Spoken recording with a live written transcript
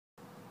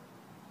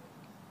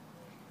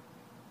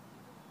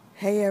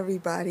Hey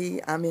everybody,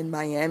 I'm in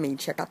Miami.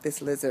 Check out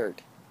this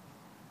lizard.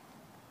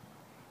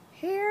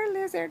 Here,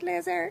 lizard,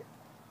 lizard.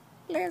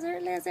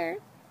 Lizard, lizard.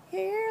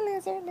 Here,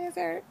 lizard,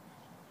 lizard.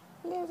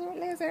 Lizard,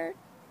 lizard.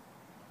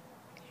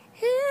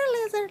 Here,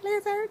 lizard,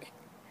 lizard.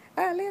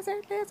 A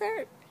lizard,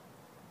 lizard.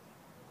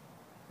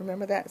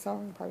 Remember that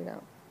song? Probably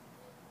don't.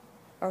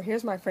 Oh,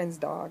 here's my friend's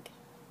dog.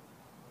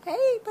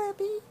 Hey,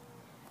 puppy.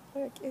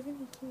 Look, isn't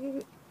he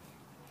cute?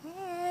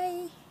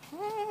 Hey,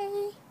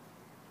 hey.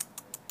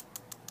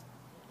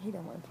 He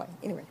don't want to play.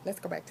 Anyway, let's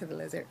go back to the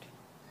lizard.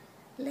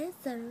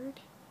 Lizard.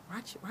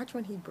 Watch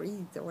when he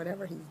breathes or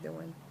whatever he's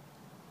doing.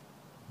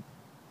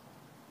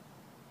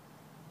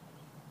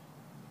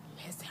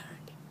 Lizard.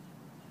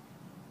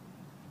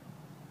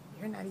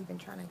 You're not even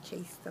trying to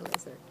chase the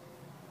lizard.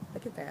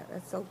 Look at that.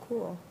 That's so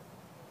cool.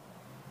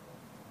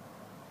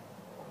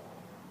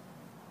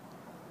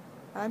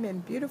 I'm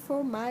in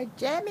beautiful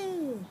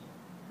Miami.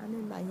 I'm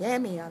in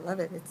Miami. I love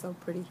it. It's so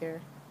pretty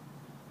here.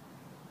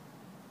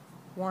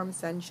 Warm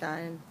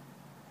sunshine.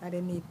 I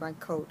didn't need my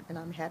coat, and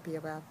I'm happy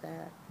about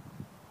that.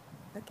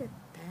 Look at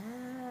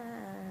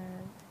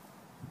that.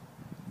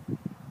 I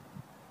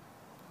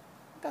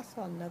think I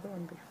saw another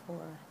one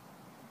before.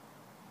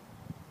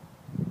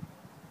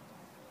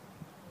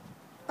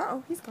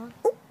 Uh-oh, he's gone.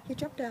 Oh, he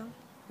jumped down.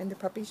 And the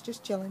puppy's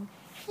just chilling.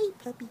 Hey,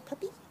 puppy,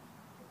 puppy.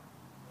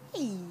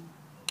 Hey.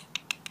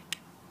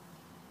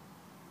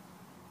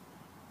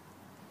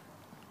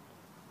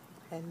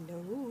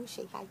 Hello,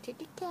 say hi to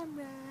the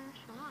camera.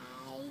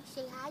 Hi,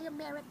 say hi,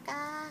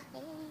 America. Hey.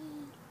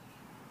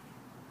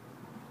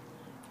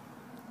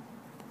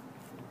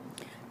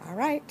 All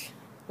right,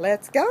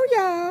 let's go,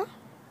 y'all.